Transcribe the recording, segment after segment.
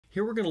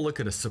Here we're going to look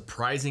at a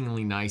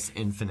surprisingly nice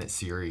infinite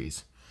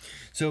series.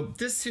 So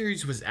this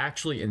series was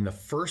actually in the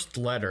first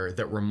letter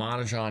that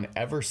Ramanujan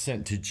ever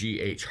sent to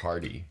G.H.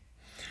 Hardy.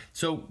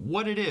 So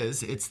what it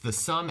is, it's the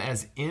sum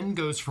as n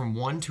goes from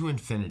 1 to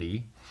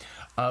infinity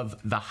of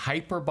the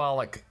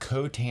hyperbolic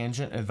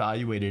cotangent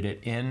evaluated at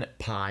n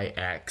pi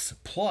x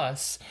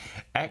plus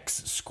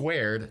x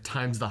squared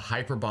times the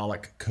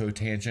hyperbolic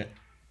cotangent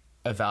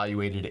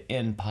evaluated at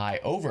n pi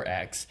over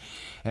x,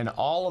 and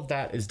all of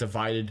that is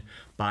divided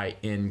by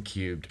n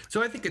cubed.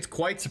 So I think it's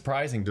quite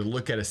surprising to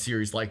look at a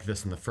series like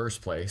this in the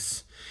first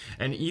place,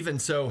 and even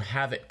so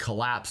have it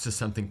collapse to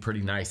something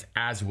pretty nice,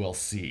 as we'll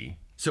see.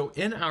 So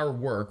in our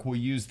work, we'll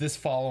use this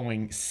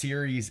following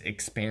series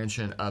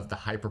expansion of the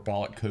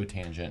hyperbolic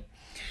cotangent.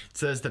 It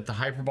says that the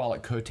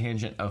hyperbolic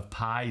cotangent of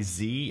pi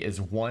z is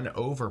 1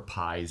 over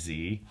pi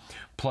z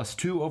plus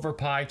 2 over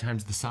pi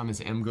times the sum as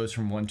m goes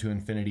from 1 to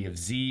infinity of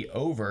z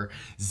over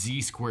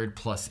z squared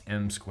plus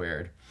m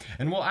squared.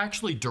 And we'll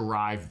actually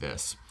derive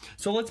this.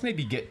 So let's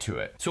maybe get to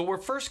it. So we're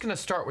first going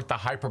to start with the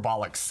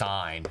hyperbolic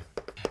sine.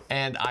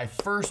 And I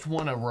first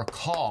want to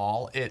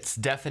recall its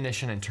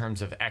definition in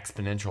terms of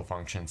exponential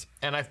functions.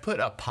 And I've put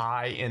a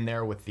pi in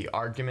there with the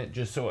argument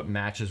just so it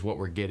matches what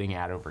we're getting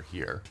at over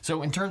here.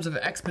 So in terms of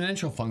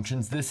exponential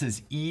functions, this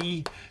is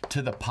e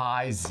to the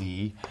pi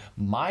z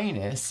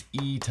minus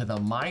e to the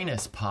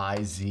minus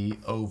pi z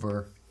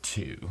over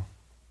 2.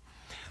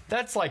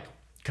 That's like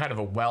kind of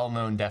a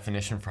well-known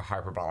definition for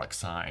hyperbolic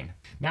sine.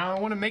 Now I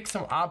want to make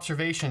some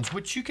observations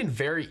which you can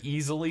very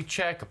easily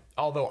check,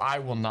 although I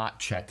will not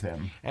check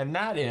them. And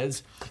that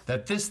is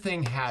that this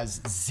thing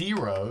has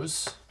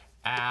zeros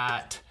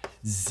at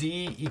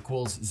z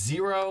equals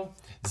 0,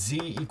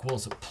 z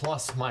equals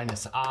plus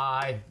minus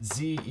I,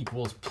 z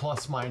equals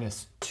plus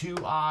minus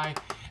 2I,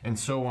 and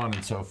so on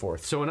and so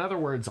forth. So in other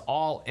words,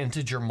 all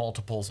integer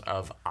multiples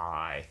of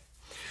I.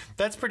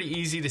 That's pretty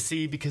easy to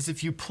see because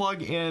if you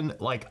plug in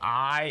like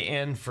I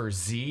in for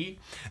z,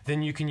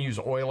 then you can use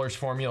Euler's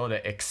formula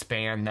to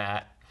expand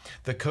that.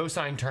 The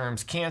cosine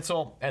terms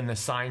cancel and the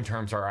sine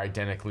terms are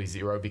identically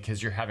 0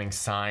 because you're having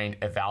sine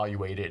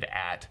evaluated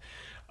at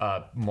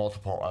a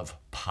multiple of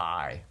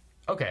pi.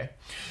 Okay,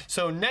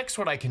 so next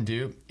what I can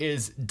do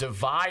is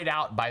divide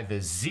out by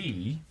the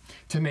z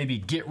to maybe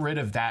get rid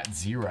of that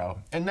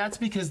 0. And that's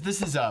because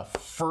this is a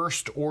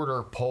first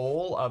order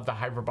pole of the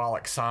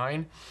hyperbolic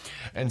sine.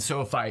 And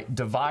so if I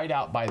divide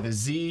out by the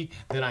z,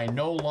 then I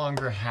no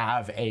longer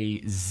have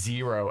a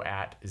 0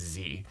 at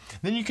z.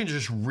 Then you can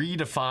just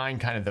redefine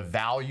kind of the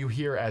value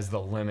here as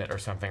the limit or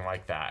something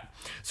like that.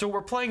 So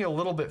we're playing a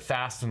little bit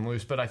fast and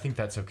loose, but I think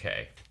that's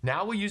okay.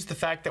 Now we use the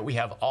fact that we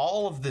have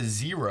all of the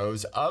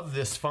zeros of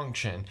this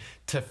function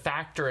to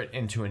factor it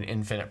into an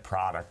infinite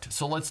product.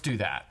 So let's do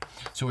that.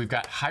 So we've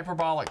got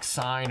hyperbolic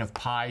sine of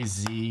pi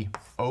z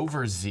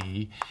over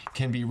z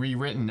can be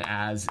rewritten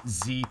as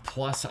z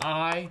plus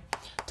I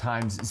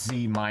times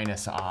z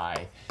minus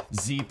I,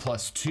 z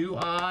plus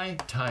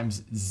 2I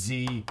times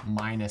z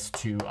minus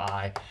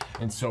 2I,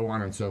 and so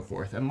on and so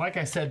forth. And like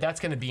I said, that's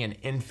going to be an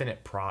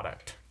infinite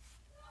product.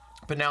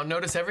 But now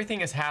notice everything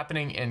is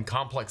happening in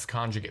complex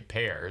conjugate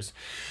pairs.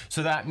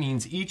 So that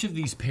means each of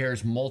these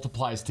pairs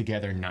multiplies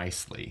together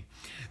nicely.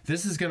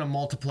 This is going to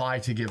multiply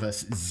to give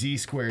us z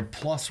squared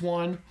plus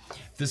 1.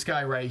 This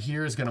guy right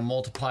here is going to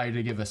multiply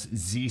to give us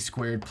z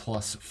squared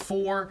plus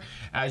 4.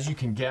 As you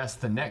can guess,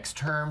 the next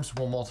terms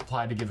will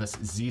multiply to give us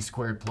z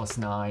squared plus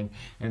 9,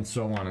 and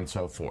so on and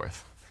so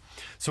forth.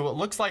 So it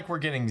looks like we're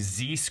getting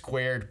z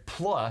squared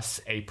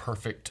plus a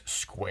perfect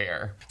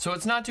square. So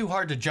it's not too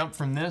hard to jump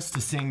from this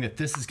to seeing that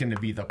this is going to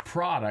be the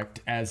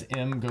product as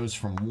m goes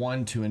from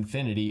 1 to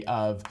infinity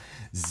of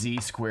z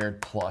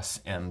squared plus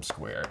m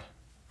squared.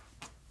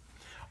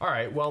 All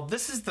right, well,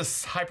 this is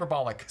the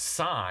hyperbolic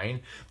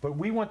sine, but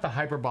we want the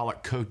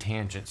hyperbolic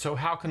cotangent. So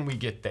how can we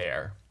get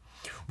there?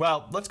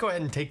 Well, let's go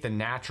ahead and take the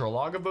natural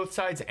log of both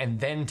sides and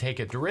then take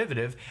a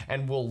derivative,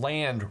 and we'll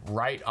land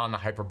right on the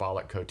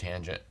hyperbolic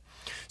cotangent.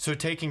 So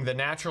taking the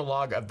natural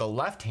log of the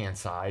left-hand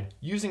side,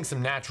 using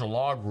some natural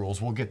log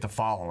rules, we'll get the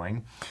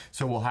following.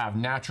 So we'll have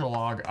natural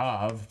log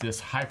of this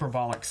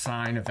hyperbolic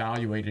sine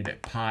evaluated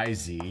at pi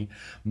z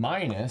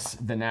minus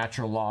the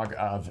natural log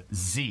of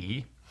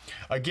z.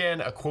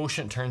 Again, a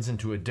quotient turns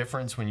into a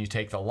difference when you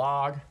take the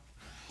log.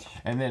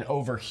 And then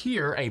over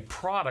here, a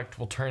product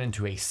will turn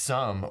into a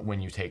sum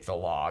when you take the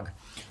log.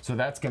 So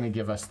that's going to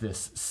give us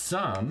this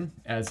sum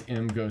as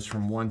m goes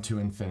from 1 to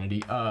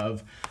infinity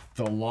of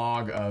the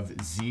log of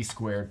z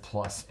squared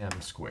plus m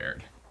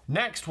squared.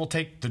 Next, we'll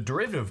take the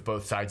derivative of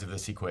both sides of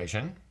this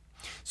equation.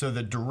 So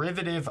the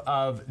derivative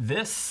of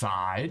this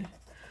side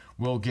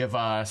will give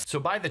us, so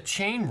by the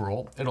chain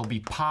rule, it'll be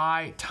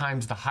pi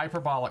times the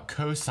hyperbolic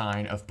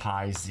cosine of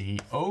pi z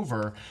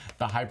over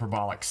the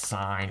hyperbolic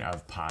sine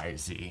of pi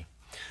z.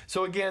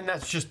 So again,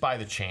 that's just by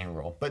the chain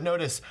rule. But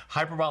notice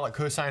hyperbolic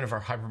cosine of our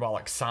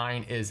hyperbolic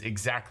sine is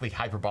exactly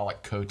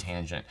hyperbolic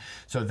cotangent.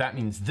 So that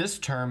means this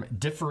term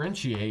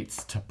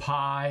differentiates to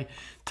pi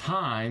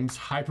times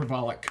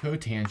hyperbolic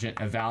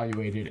cotangent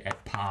evaluated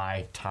at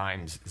pi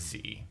times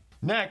z.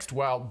 Next,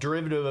 well,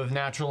 derivative of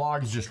natural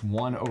log is just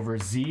 1 over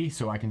z,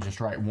 so I can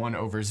just write 1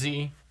 over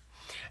z.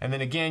 And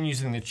then again,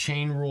 using the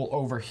chain rule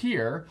over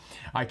here,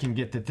 I can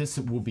get that this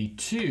will be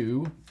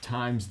 2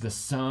 times the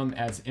sum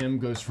as m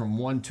goes from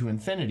 1 to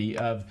infinity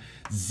of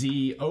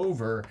z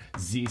over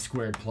z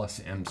squared plus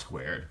m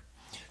squared.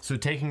 So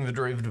taking the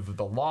derivative of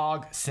the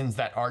log sends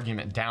that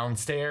argument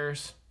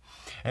downstairs.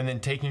 And then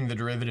taking the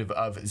derivative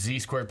of z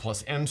squared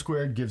plus m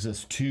squared gives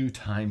us 2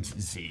 times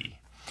z.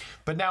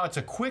 But now it's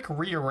a quick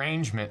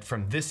rearrangement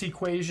from this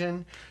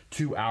equation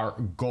to our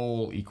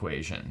goal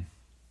equation.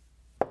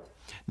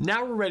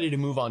 Now we're ready to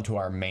move on to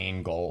our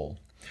main goal.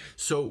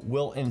 So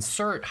we'll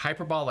insert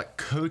hyperbolic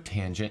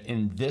cotangent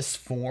in this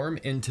form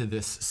into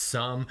this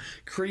sum,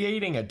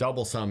 creating a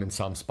double sum in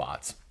some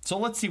spots. So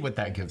let's see what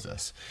that gives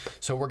us.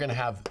 So we're going to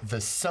have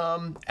the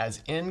sum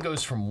as n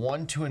goes from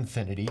 1 to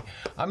infinity.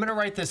 I'm going to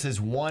write this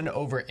as 1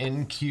 over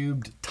n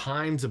cubed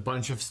times a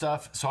bunch of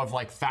stuff. So I've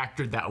like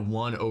factored that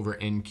 1 over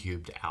n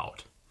cubed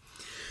out.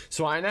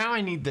 So now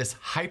I need this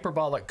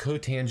hyperbolic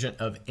cotangent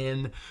of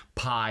n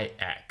pi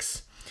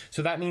x.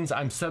 So that means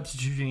I'm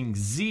substituting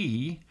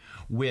z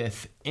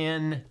with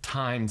n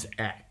times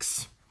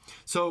x.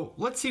 So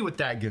let's see what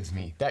that gives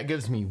me. That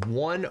gives me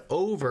 1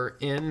 over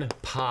n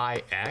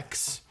pi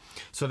x.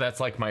 So that's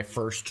like my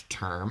first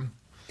term,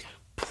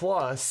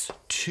 plus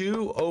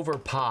 2 over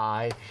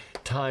pi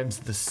times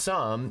the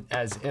sum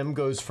as m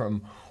goes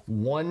from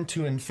 1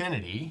 to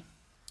infinity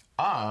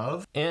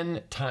of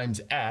n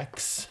times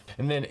x.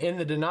 And then in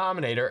the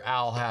denominator,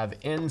 I'll have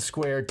n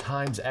squared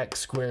times x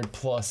squared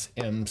plus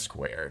m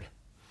squared.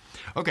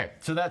 Okay,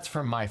 so that's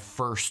from my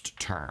first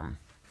term.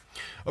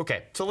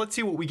 Okay, so let's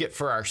see what we get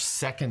for our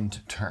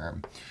second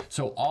term.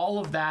 So all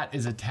of that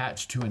is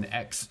attached to an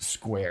x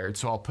squared.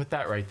 So I'll put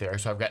that right there.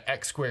 So I've got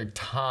x squared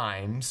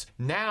times.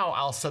 Now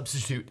I'll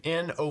substitute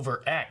n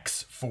over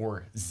x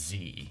for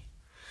z.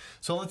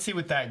 So let's see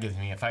what that gives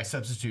me. If I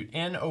substitute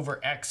n over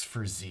x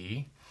for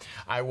z,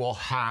 I will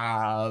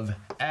have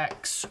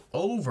x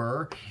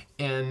over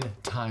n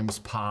times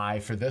pi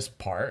for this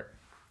part,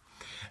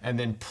 and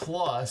then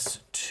plus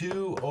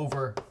 2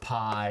 over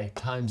pi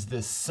times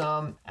this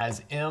sum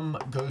as m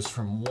goes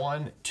from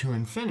 1 to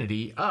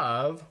infinity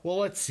of, well,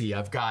 let's see,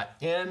 I've got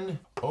n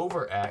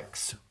over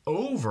x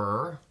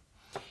over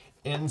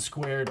n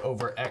squared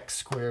over x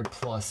squared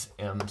plus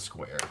m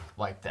squared,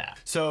 like that.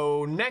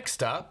 So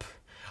next up,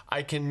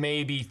 I can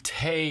maybe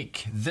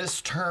take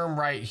this term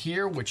right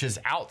here, which is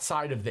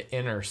outside of the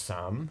inner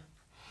sum,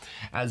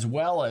 as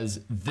well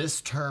as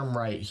this term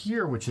right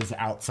here, which is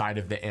outside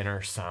of the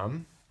inner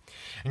sum,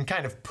 and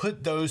kind of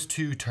put those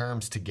two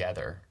terms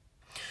together.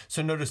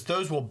 So notice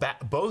those will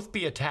both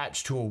be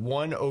attached to a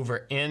 1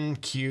 over n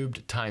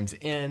cubed times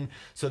n,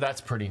 so that's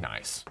pretty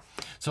nice.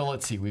 So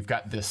let's see, we've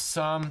got this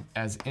sum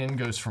as n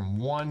goes from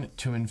 1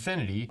 to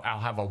infinity. I'll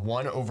have a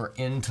 1 over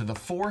n to the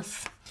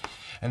 4th,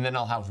 and then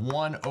I'll have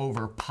 1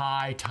 over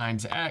pi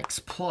times x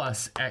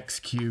plus x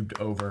cubed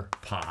over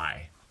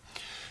pi.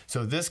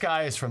 So this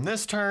guy is from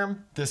this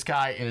term, this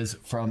guy is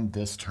from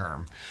this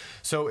term.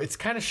 So it's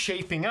kind of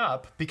shaping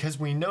up because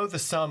we know the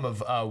sum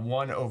of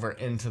 1 over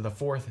n to the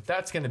 4th,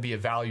 that's going to be a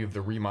value of the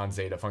Riemann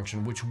zeta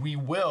function, which we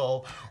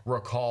will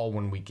recall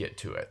when we get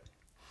to it.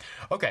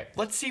 Okay,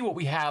 let's see what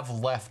we have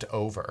left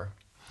over.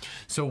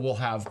 So we'll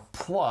have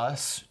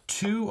plus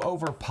 2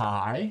 over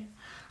pi.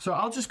 So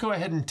I'll just go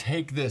ahead and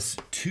take this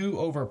 2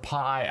 over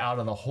pi out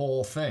of the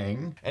whole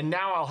thing. And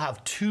now I'll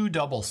have two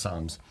double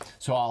sums.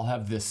 So I'll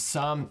have this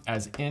sum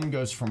as n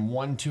goes from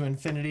 1 to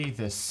infinity,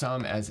 this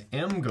sum as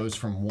m goes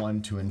from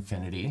 1 to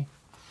infinity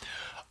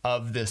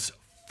of this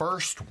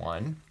first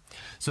one.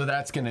 So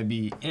that's going to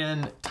be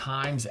n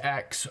times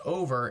x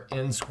over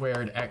n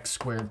squared x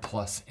squared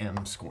plus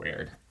m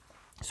squared.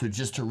 So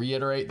just to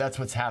reiterate, that's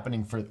what's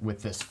happening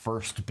with this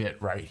first bit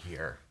right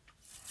here.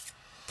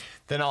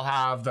 Then I'll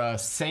have the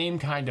same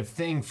kind of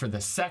thing for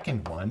the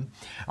second one.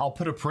 I'll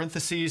put a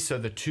parenthesis so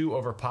the 2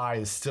 over pi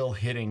is still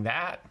hitting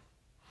that.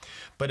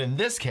 But in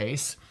this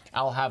case,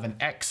 I'll have an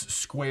x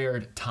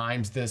squared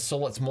times this. So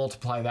let's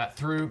multiply that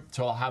through.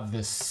 So I'll have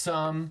this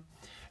sum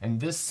and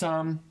this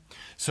sum.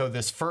 So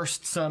this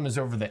first sum is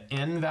over the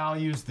n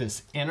values.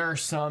 This inner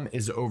sum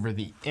is over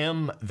the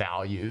m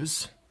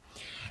values.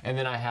 And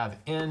then I have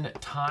n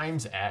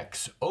times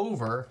x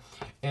over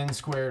n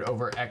squared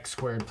over x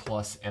squared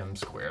plus m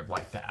squared,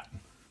 like that.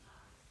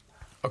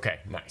 Okay,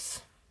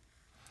 nice.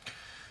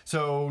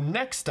 So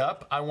next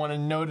up, I want to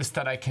notice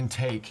that I can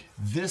take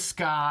this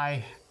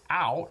guy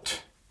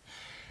out,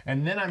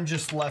 and then I'm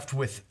just left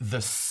with the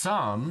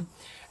sum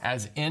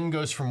as n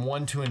goes from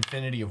 1 to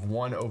infinity of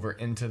 1 over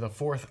n to the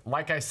 4th.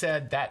 Like I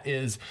said, that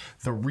is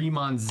the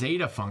Riemann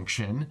zeta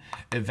function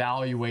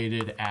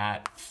evaluated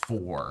at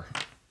 4.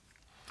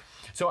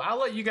 So I'll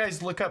let you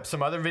guys look up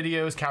some other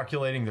videos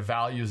calculating the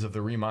values of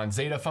the Riemann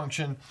zeta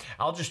function.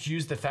 I'll just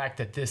use the fact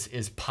that this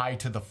is pi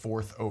to the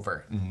 4th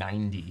over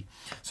 90.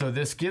 So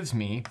this gives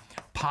me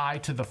pi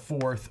to the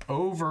 4th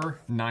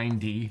over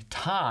 90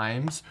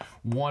 times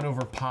 1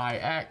 over pi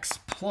x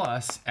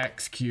plus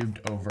x cubed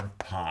over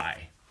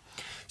pi.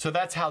 So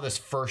that's how this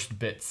first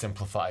bit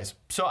simplifies.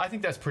 So I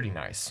think that's pretty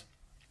nice.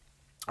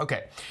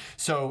 Okay,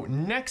 so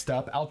next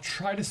up, I'll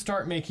try to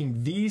start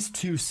making these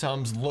two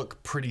sums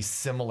look pretty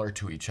similar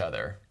to each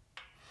other.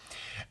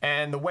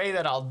 And the way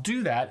that I'll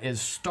do that is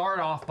start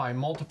off by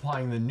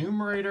multiplying the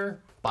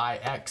numerator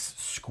by x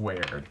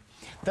squared.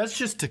 That's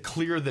just to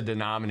clear the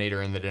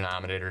denominator in the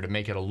denominator to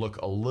make it look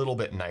a little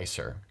bit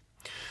nicer.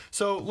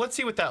 So let's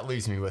see what that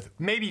leaves me with.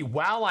 Maybe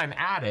while I'm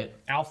at it,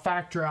 I'll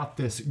factor out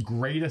this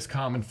greatest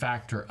common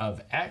factor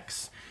of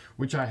x,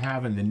 which I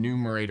have in the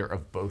numerator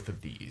of both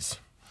of these.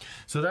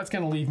 So that's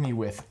going to leave me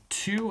with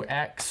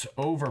 2x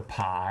over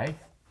pi,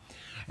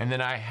 and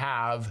then I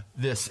have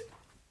this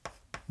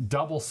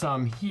double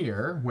sum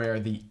here where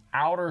the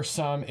outer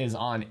sum is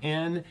on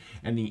n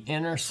and the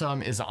inner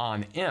sum is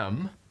on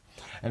m,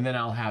 and then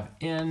I'll have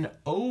n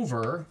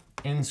over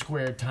n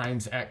squared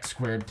times x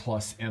squared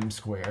plus m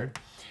squared,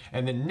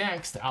 and then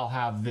next I'll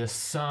have this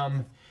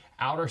sum,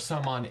 outer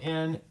sum on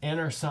n,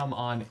 inner sum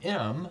on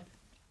m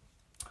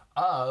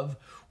of,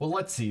 well,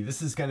 let's see,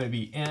 this is going to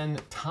be n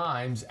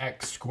times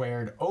x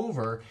squared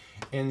over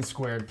n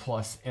squared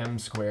plus m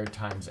squared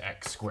times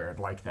x squared,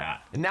 like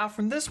that. And now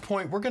from this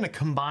point, we're going to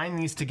combine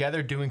these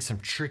together doing some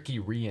tricky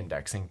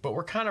reindexing, but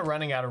we're kind of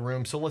running out of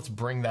room, so let's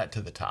bring that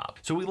to the top.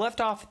 So we left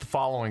off at the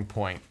following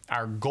point.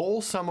 Our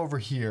goal sum over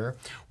here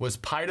was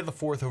pi to the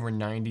fourth over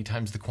 90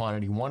 times the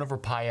quantity 1 over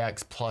pi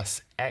x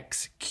plus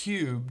x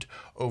cubed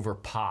over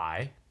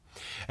pi.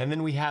 And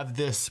then we have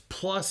this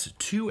plus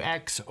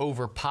 2x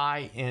over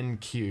pi n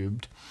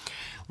cubed.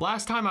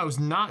 Last time I was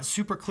not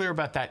super clear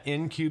about that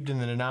n cubed in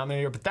the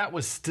denominator, but that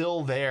was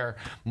still there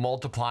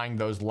multiplying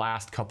those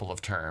last couple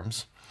of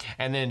terms.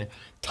 And then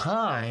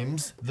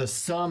times the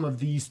sum of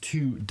these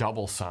two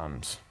double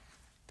sums.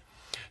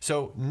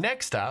 So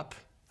next up,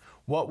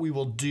 what we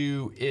will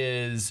do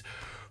is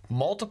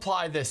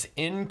multiply this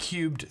n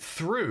cubed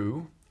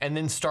through and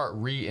then start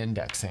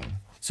re-indexing.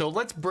 So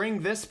let's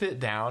bring this bit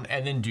down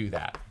and then do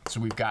that. So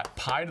we've got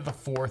pi to the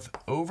fourth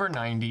over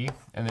 90,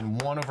 and then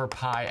 1 over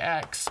pi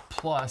x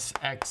plus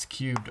x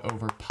cubed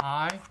over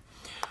pi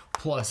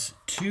plus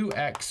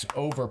 2x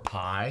over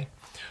pi.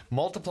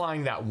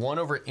 Multiplying that 1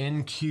 over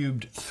n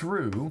cubed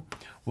through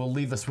will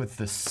leave us with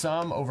the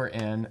sum over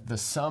n, the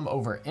sum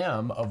over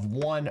m of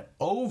 1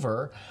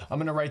 over, I'm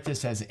going to write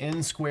this as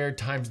n squared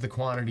times the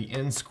quantity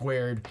n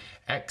squared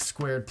x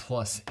squared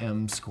plus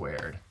m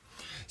squared.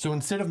 So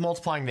instead of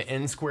multiplying the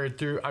n squared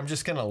through, I'm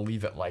just going to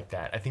leave it like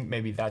that. I think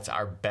maybe that's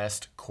our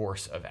best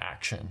course of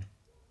action.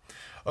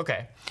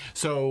 Okay,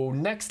 so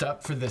next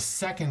up for the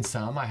second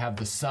sum, I have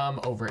the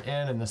sum over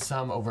n and the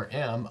sum over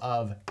m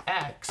of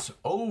x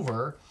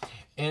over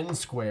n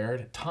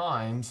squared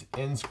times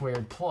n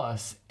squared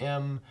plus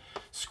m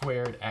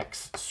squared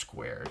x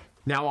squared.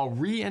 Now I'll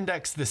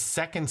re-index the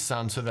second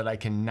sum so that I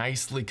can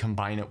nicely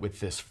combine it with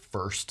this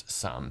first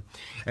sum.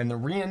 And the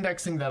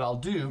re-indexing that I'll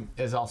do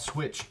is I'll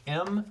switch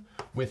m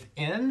with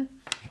n,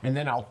 and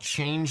then I'll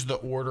change the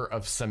order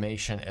of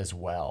summation as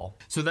well.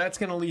 So that's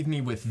going to leave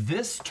me with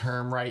this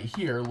term right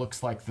here,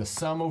 looks like the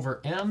sum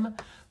over m,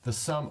 the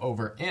sum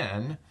over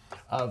n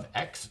of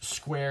x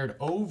squared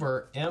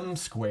over m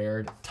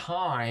squared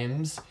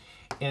times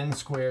n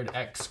squared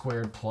x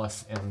squared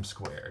plus m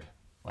squared,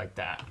 like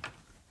that.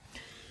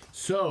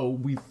 So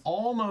we've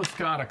almost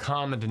got a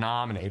common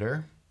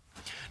denominator.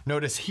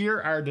 Notice here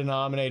our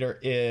denominator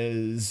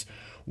is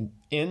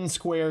n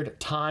squared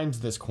times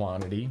this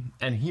quantity,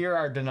 and here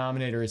our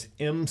denominator is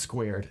m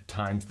squared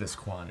times this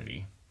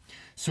quantity.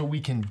 So we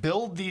can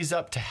build these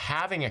up to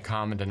having a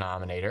common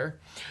denominator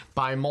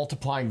by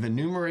multiplying the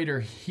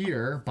numerator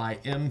here by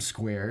m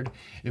squared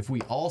if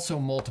we also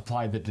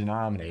multiply the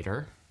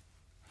denominator.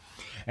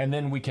 And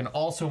then we can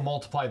also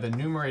multiply the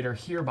numerator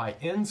here by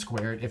n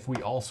squared if we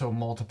also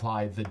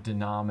multiply the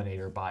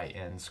denominator by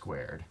n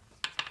squared.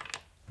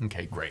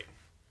 Okay, great.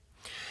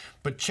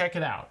 But check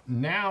it out.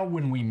 Now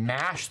when we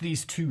mash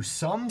these two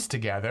sums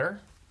together,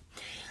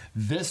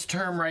 this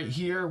term right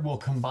here will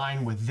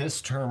combine with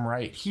this term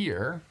right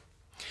here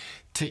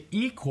to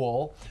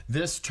equal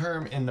this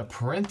term in the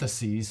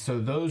parentheses, so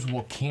those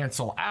will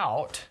cancel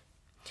out,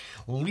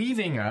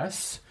 leaving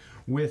us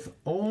with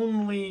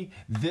only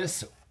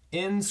this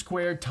n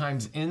squared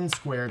times n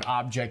squared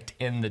object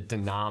in the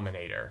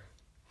denominator.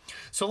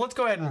 So let's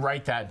go ahead and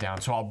write that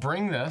down. So I'll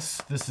bring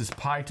this is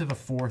pi to the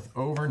fourth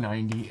over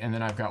 90, and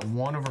then I've got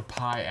 1 over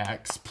pi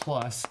x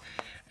plus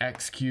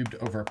x cubed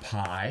over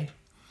pi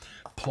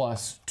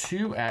plus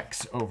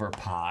 2x over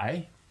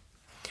pi.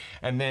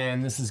 And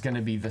then this is going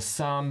to be the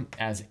sum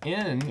as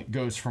n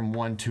goes from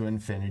 1 to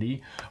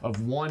infinity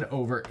of 1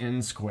 over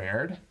n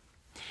squared.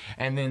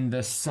 And then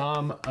the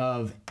sum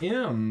of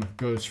m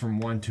goes from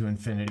 1 to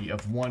infinity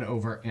of 1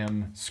 over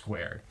m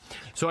squared.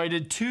 So I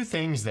did two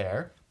things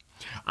there.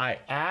 I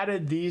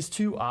added these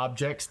two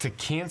objects to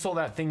cancel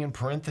that thing in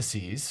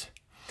parentheses,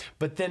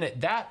 but then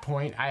at that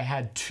point I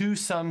had two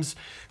sums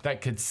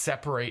that could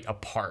separate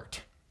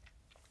apart.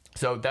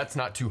 So that's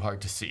not too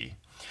hard to see.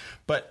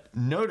 But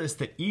notice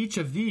that each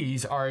of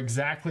these are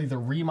exactly the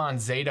Riemann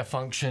zeta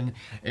function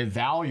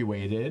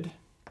evaluated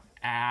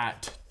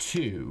at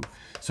 2.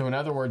 So in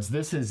other words,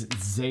 this is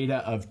zeta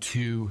of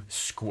 2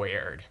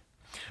 squared.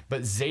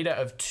 But zeta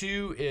of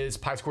 2 is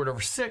pi squared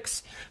over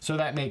 6, so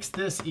that makes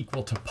this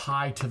equal to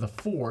pi to the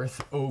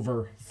 4th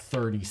over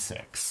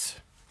 36.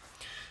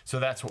 So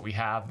that's what we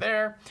have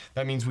there.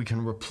 That means we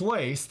can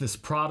replace this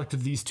product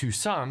of these two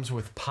sums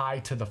with pi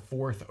to the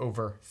 4th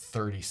over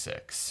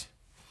 36.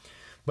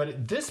 But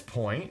at this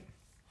point,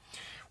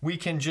 we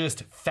can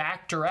just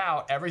factor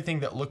out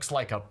everything that looks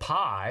like a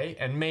pi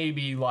and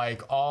maybe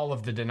like all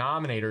of the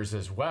denominators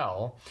as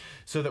well,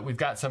 so that we've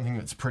got something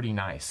that's pretty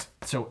nice.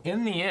 So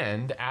in the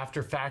end,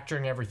 after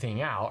factoring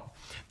everything out,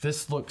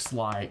 this looks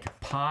like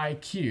pi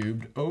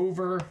cubed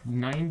over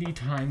 90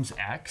 times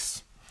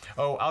x.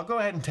 Oh, I'll go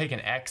ahead and take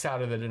an x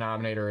out of the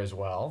denominator as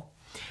well.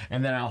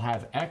 And then I'll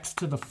have x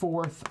to the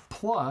 4th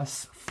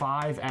plus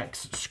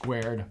 5x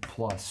squared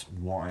plus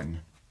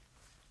 1.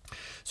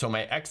 So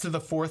my x to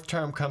the 4th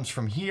term comes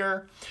from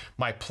here,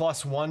 my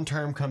plus 1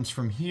 term comes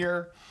from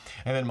here,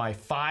 and then my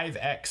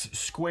 5x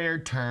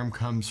squared term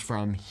comes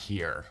from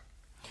here.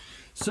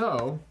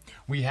 So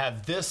we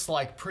have this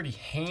like pretty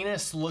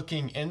heinous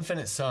looking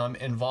infinite sum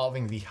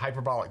involving the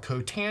hyperbolic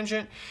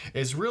cotangent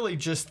is really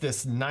just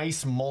this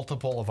nice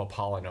multiple of a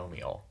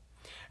polynomial.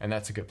 And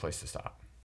that's a good place to stop.